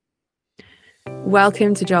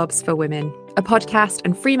Welcome to Jobs for Women, a podcast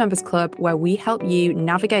and free members club where we help you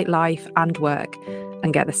navigate life and work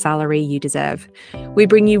and get the salary you deserve. We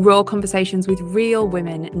bring you raw conversations with real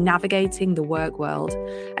women navigating the work world.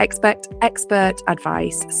 Expect expert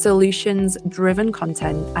advice, solutions-driven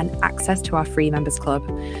content, and access to our free members club.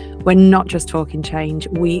 We're not just talking change,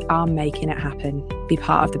 we are making it happen. Be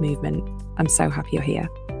part of the movement. I'm so happy you're here.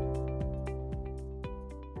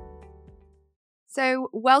 So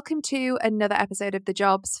welcome to another episode of the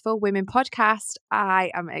Jobs for Women podcast.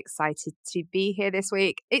 I am excited to be here this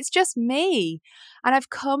week. It's just me, and I've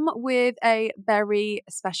come with a very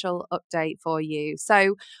special update for you.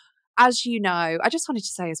 So as you know, I just wanted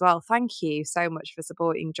to say as well, thank you so much for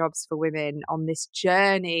supporting Jobs for Women on this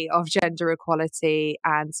journey of gender equality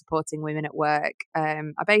and supporting women at work. I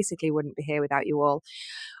basically wouldn't be here without you all.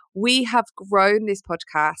 We have grown this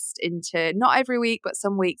podcast into not every week, but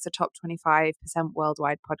some weeks a top 25%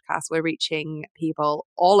 worldwide podcast. We're reaching people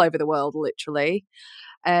all over the world, literally,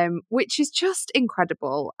 which is just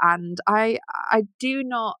incredible. And I do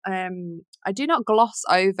not gloss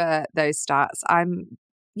over those stats. I'm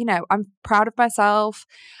proud of myself.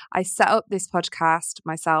 I set up this podcast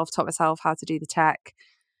myself, taught myself how to do the tech,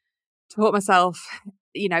 taught myself,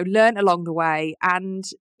 learned along the way. And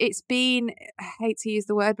it's been, I hate to use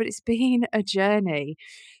the word, but it's been a journey.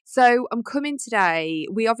 So I'm coming today.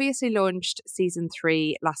 We obviously launched season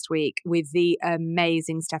 3 last week with the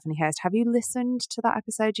amazing Stephanie Hurst. Have you listened to that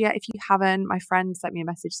episode yet? If you haven't, my friend sent me a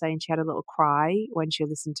message saying she had a little cry when she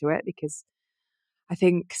listened to it, because I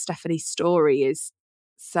think Stephanie's story is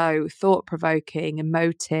so thought-provoking,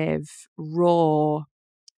 emotive, raw,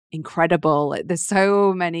 incredible. There's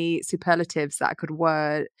so many superlatives that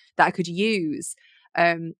I could use.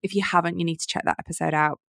 If you haven't, you need to check that episode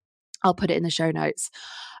out. I'll put it in the show notes.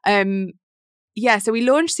 So we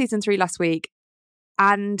launched season 3 last week,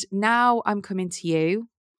 and now I'm coming to you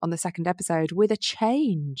on the second episode with a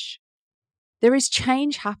change. There is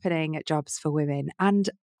change happening at Jobs for Women, and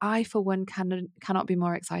I, for one, cannot be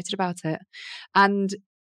more excited about it. And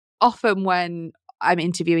often when I'm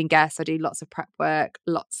interviewing guests, I do lots of prep work,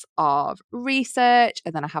 lots of research,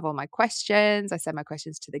 and then I have all my questions. I send my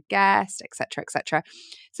questions to the guest, etc., etc.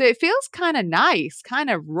 So it feels kind of nice,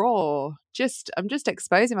 kind of raw. I'm just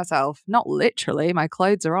exposing myself, not literally. My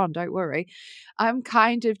clothes are on, don't worry. I'm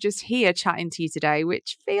kind of just here chatting to you today,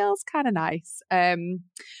 which feels kind of nice.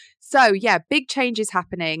 Big changes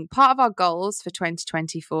happening. Part of our goals for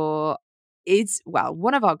 2024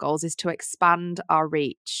 one of our goals is to expand our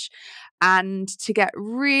reach and to get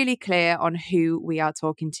really clear on who we are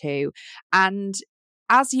talking to. And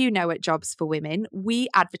as you know, at Jobs for Women, we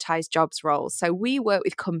advertise jobs roles. So we work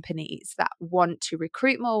with companies that want to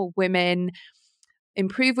recruit more women,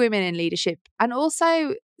 improve women in leadership, and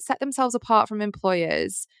also set themselves apart from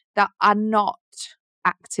employers that are not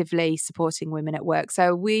actively supporting women at work.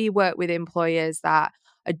 So we work with employers that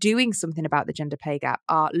are doing something about the gender pay gap,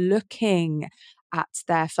 are looking at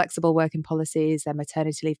their flexible working policies, their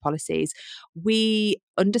maternity leave policies. We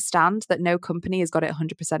understand that no company has got it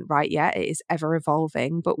 100% right yet. It is ever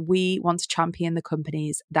evolving, but we want to champion the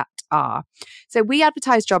companies that are. So we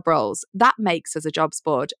advertise job roles. That makes us a jobs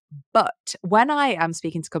board. But when I am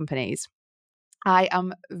speaking to companies, I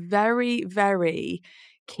am very, very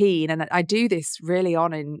keen, and I do this really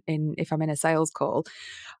on in if I'm in a sales call,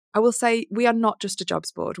 I will say we are not just a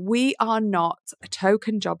jobs board. We are not a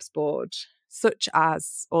token jobs board, such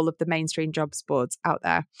as all of the mainstream jobs boards out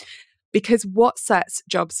there. Because what sets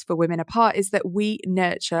Jobs for Women apart is that we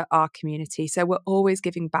nurture our community. So we're always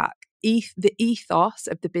giving back. The ethos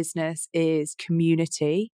of the business is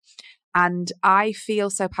community. And I feel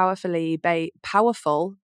so powerfully,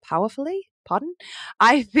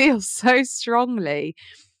 I feel so strongly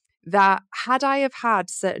that had I have had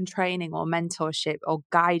certain training or mentorship or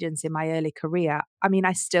guidance in my early career, I mean,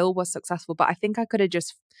 I still was successful, but I think I could have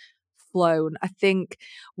just flown. I think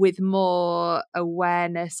with more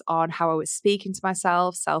awareness on how I was speaking to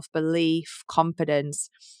myself, self-belief,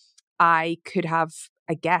 confidence, I could have,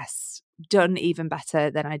 I guess, done even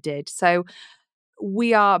better than I did. So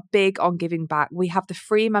we are big on giving back. We have the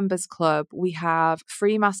free members club. We have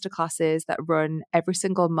free masterclasses that run every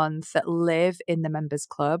single month that live in the members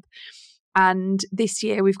club. And this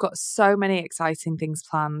year we've got so many exciting things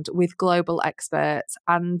planned with global experts.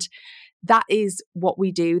 And that is what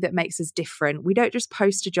we do that makes us different. We don't just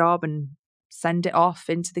post a job and send it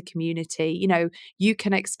off into the community. You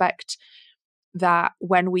can expect that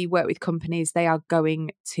when we work with companies, they are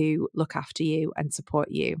going to look after you and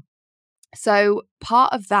support you. So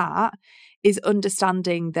part of that is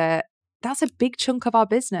understanding that that's a big chunk of our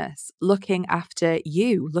business, looking after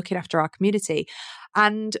you, looking after our community.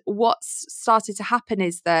 And what's started to happen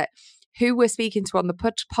is that who we're speaking to on the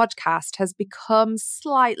podcast has become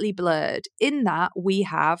slightly blurred in that we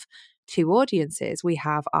have two audiences. We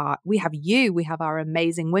have you, we have our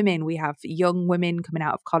amazing women, we have young women coming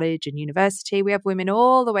out of college and university, we have women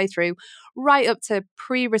all the way through, right up to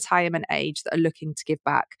pre-retirement age that are looking to give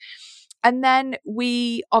back. And then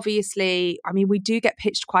we obviously, we do get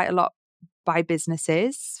pitched quite a lot by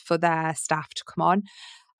businesses for their staff to come on.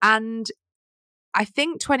 And I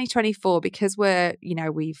think 2024, because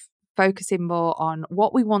we've focusing more on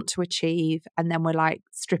what we want to achieve, and then we're like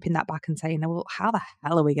stripping that back and saying, well, how the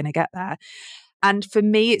hell are we going to get there? And for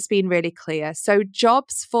me, it's been really clear. So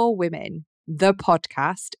Jobs for Women, the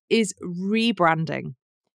podcast, is rebranding.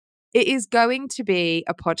 It is going to be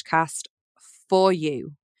a podcast for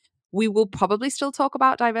you. We will probably still talk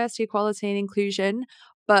about diversity, equality, and inclusion,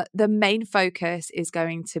 but the main focus is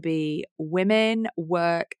going to be women,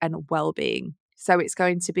 work, and well-being. So it's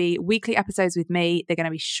going to be weekly episodes with me. They're going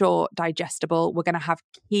to be short, digestible. We're going to have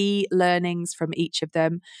key learnings from each of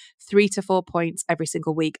them, 3 to 4 points every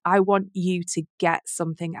single week. I want you to get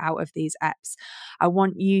something out of these eps. I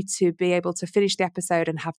want you to be able to finish the episode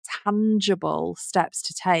and have tangible steps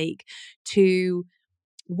to take to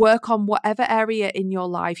work on whatever area in your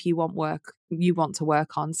life you want to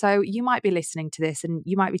work on. So you might be listening to this and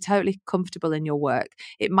you might be totally comfortable in your work.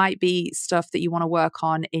 It might be stuff that you want to work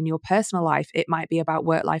on in your personal life. It might be about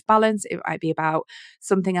work-life balance. It might be about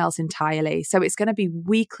something else entirely. So it's going to be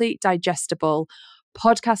weekly, digestible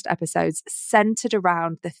podcast episodes centered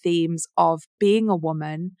around the themes of being a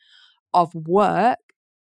woman, of work,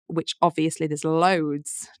 which obviously there's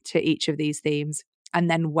loads to each of these themes, and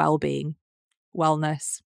then well-being,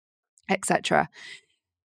 wellness, etc.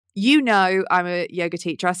 You know, I'm a yoga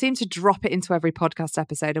teacher. I seem to drop it into every podcast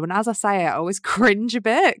episode. And as I say it, I always cringe a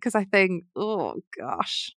bit because I think, oh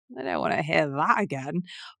gosh, I don't want to hear that again.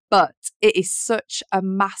 But it is such a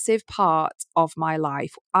massive part of my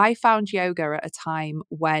life. I found yoga at a time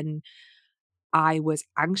when I was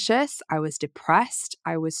anxious, I was depressed,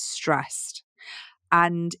 I was stressed.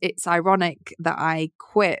 And it's ironic that I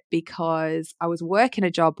quit because I was working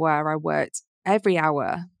a job where I worked every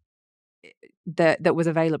hour that was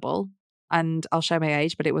available. And I'll show my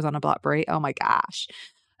age, but it was on a BlackBerry. Oh my gosh.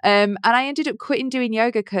 And I ended up quitting doing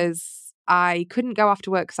yoga because I couldn't go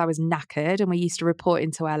after work because I was knackered, and we used to report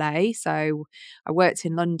into LA. So I worked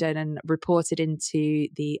in London and reported into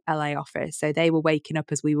the LA office. So they were waking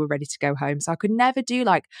up as we were ready to go home. So I could never do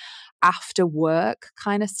like after work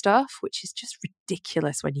kind of stuff, which is just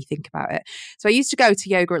ridiculous when you think about it. So I used to go to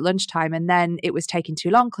yoga at lunchtime, and then it was taking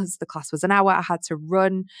too long because the class was an hour. I had to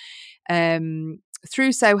run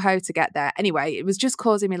through Soho to get there. Anyway, it was just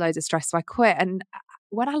causing me loads of stress. So I quit. And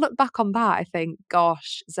when I look back on that, I think,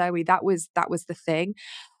 gosh, Zoe, that was the thing.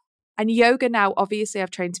 And yoga now, obviously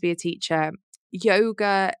I've trained to be a teacher.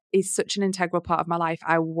 Yoga is such an integral part of my life.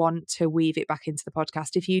 I want to weave it back into the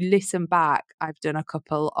podcast. If you listen back, I've done a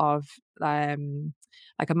couple of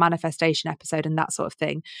like a manifestation episode and that sort of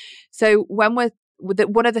thing. So when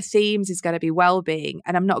one of the themes is going to be well-being,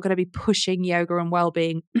 and I'm not going to be pushing yoga and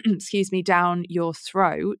well-being, down your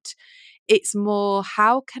throat. It's more,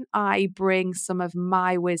 how can I bring some of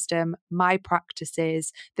my wisdom, my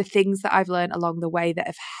practices, the things that I've learned along the way that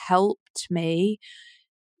have helped me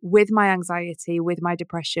with my anxiety, with my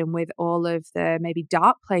depression, with all of the maybe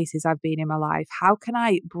dark places I've been in my life? How can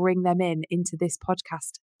I bring them into this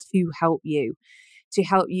podcast to help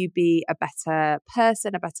you be a better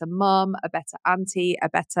person, a better mum, a better auntie, a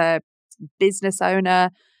better business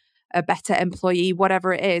owner, a better employee,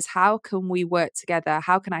 whatever it is? How can we work together?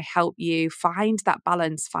 How can I help you find that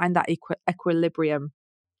balance, find that equilibrium?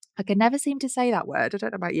 I can never seem to say that word. I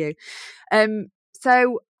don't know about you.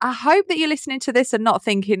 So I hope that you're listening to this and not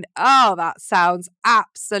thinking, oh, that sounds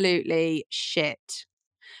absolutely shit.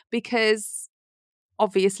 Because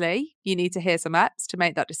obviously you need to hear some apps to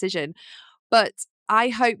make that decision. But I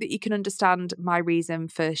hope that you can understand my reason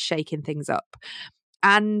for shaking things up.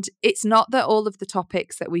 And it's not that all of the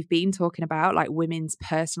topics that we've been talking about, like women's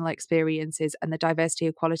personal experiences and the diversity,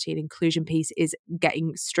 equality, and inclusion piece, is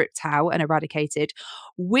getting stripped out and eradicated.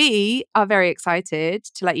 We are very excited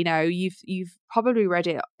to let you know, you've probably read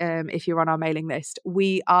it if you're on our mailing list.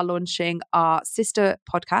 We are launching our sister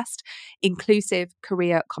podcast, Inclusive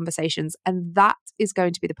Career Conversations, and that is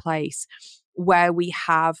going to be the place where we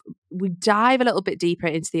dive a little bit deeper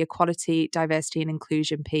into the equality, diversity, and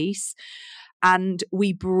inclusion piece. And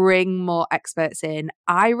we bring more experts in.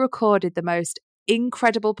 I recorded the most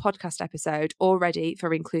incredible podcast episode already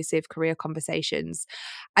for Inclusive Career Conversations.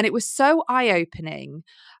 And it was so eye-opening.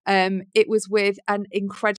 It was with an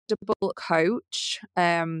incredible coach.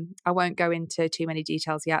 I won't go into too many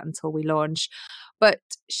details yet until we launch, but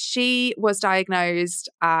she was diagnosed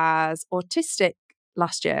as autistic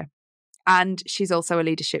last year. And she's also a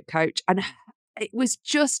leadership coach. And it was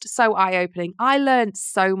just so eye-opening. I learned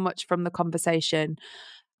so much from the conversation,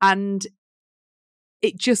 and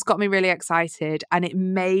it just got me really excited, and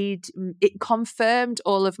it confirmed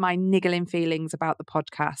all of my niggling feelings about the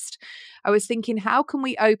podcast. I was thinking, how can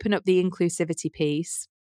we open up the inclusivity piece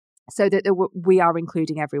so that we are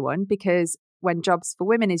including everyone? Because when Jobs for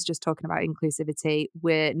Women is just talking about inclusivity,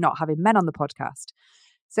 we're not having men on the podcast.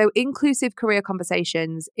 So Inclusive Career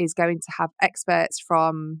Conversations is going to have experts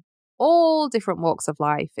from all different walks of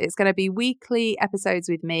life. It's going to be weekly episodes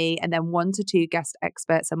with me and then 1 to 2 guest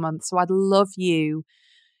experts a month. So I'd love you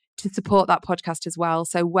to support that podcast as well.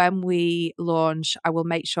 So when we launch, I will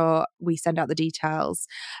make sure we send out the details.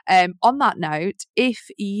 On that note, if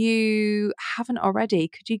you haven't already,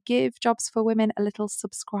 could you give Jobs for Women a little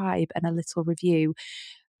subscribe and a little review?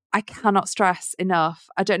 I cannot stress enough.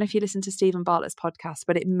 I don't know if you listen to Stephen Bartlett's podcast,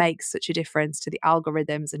 but it makes such a difference to the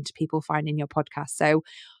algorithms and to people finding your podcast. So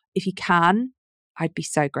if you can, I'd be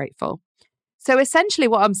so grateful. So essentially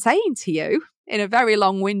what I'm saying to you in a very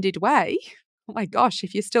long-winded way, oh my gosh,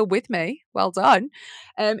 if you're still with me, well done,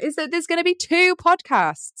 is that there's going to be 2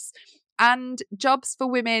 podcasts, and Jobs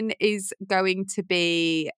for Women is going to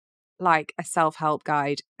be like a self-help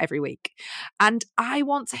guide every week. And I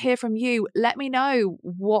want to hear from you. Let me know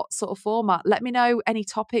what sort of format. Let me know any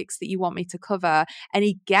topics that you want me to cover,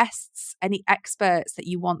 any guests, any experts that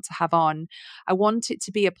you want to have on. I want it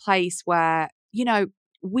to be a place where,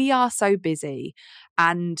 we are so busy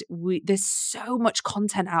and there's so much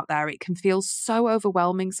content out there. It can feel so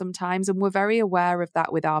overwhelming sometimes. And we're very aware of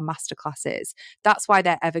that with our masterclasses. That's why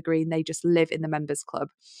they're evergreen. They just live in the members club.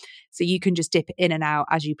 So you can just dip in and out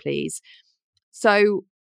as you please. So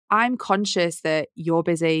I'm conscious that you're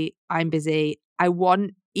busy. I'm busy. I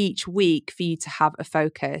want each week for you to have a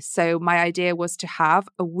focus. So my idea was to have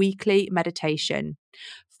a weekly meditation,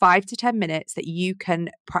 5 to 10 minutes that you can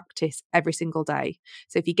practice every single day.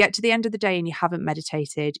 So if you get to the end of the day and you haven't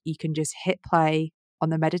meditated, you can just hit play on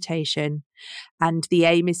the meditation. And the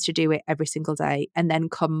aim is to do it every single day. And then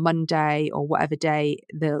come Monday or whatever day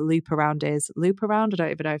the loop around, I don't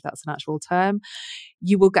even know if that's an actual term,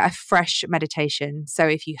 you will get a fresh meditation. So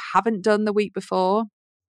if you haven't done the week before,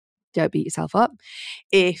 don't beat yourself up.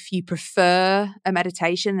 If you prefer a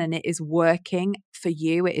meditation and it is working for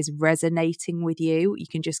you, it is resonating with you, you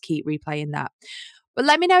can just keep replaying that. But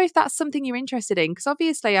let me know if that's something you're interested in, because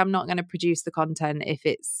obviously I'm not going to produce the content if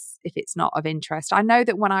it's not of interest. I know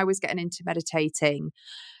that when I was getting into meditating,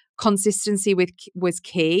 consistency was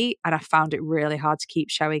key, and I found it really hard to keep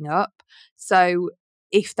showing up. So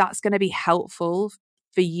if that's going to be helpful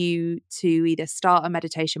for you to either start a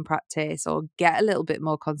meditation practice or get a little bit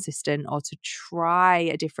more consistent, or to try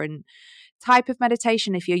a different type of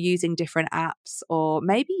meditation if you're using different apps, or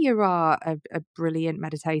maybe you are a brilliant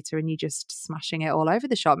meditator and you're just smashing it all over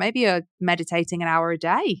the shop. Maybe you're meditating an hour a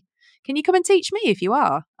day. Can you come and teach me if you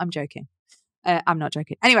are? I'm joking. I'm not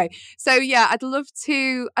joking. Anyway, so yeah, I'd love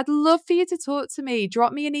for you to talk to me.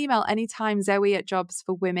 Drop me an email anytime,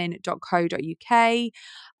 zoe@jobsforwomen.co.uk.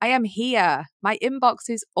 I am here. My inbox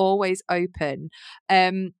is always open.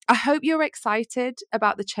 I hope you're excited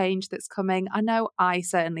about the change that's coming. I know I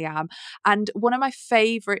certainly am. And one of my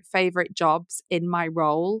favorite jobs in my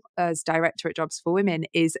role as director at Jobs for Women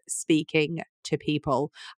is speaking to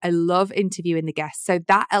people. I love interviewing the guests. So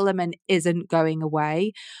that element isn't going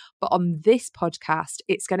away. But on this podcast,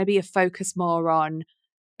 it's going to be a focus more on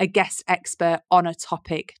a guest expert on a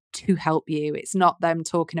topic to help you. It's not them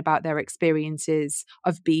talking about their experiences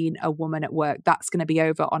of being a woman at work. That's going to be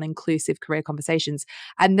over on Inclusive Career Conversations.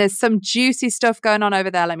 And there's some juicy stuff going on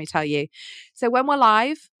over there, let me tell you. So when we're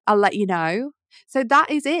live, I'll let you know. So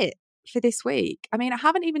that is it for this week. I mean, I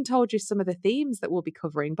haven't even told you some of the themes that we'll be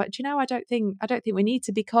covering, but I don't think we need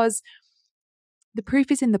to, because the proof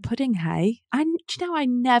is in the pudding, hey? And I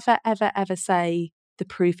never, ever, ever say the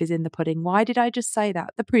proof is in the pudding. Why did I just say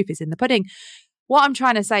that? The proof is in the pudding. What I'm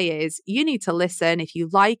trying to say is you need to listen. If you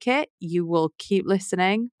like it, you will keep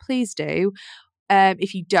listening. Please do.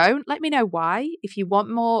 If you don't, let me know why. If you want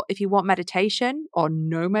more, if you want meditation or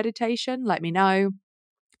no meditation, let me know.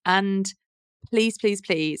 And please, please,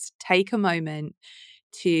 please take a moment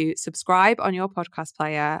to subscribe on your podcast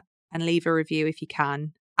player and leave a review if you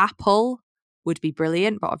can. Apple would be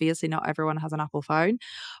brilliant, but obviously not everyone has an Apple phone.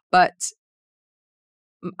 But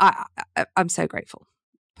I'm so grateful.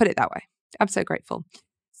 Put it that way. I'm so grateful.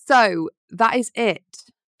 So that is it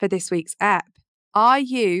for this week's ep. Are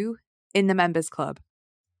you in the members club?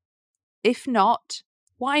 If not,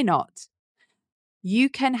 why not? You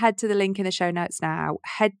can head to the link in the show notes now.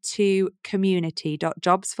 Head to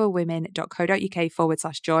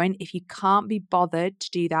community.jobsforwomen.co.uk/join. If you can't be bothered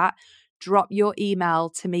to do that, drop your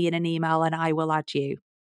email to me in an email and I will add you.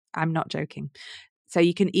 I'm not joking. So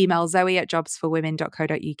you can email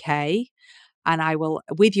zoe@jobsforwomen.co.uk and I will,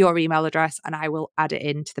 with your email address, and I will add it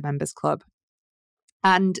into the members club.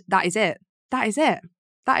 And that is it. That is it.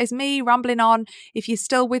 That is me rambling on. If you're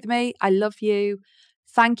still with me, I love you.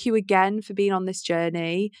 Thank you again for being on this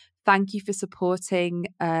journey. Thank you for supporting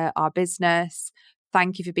our business.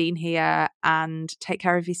 Thank you for being here, and take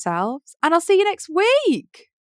care of yourselves. And I'll see you next week.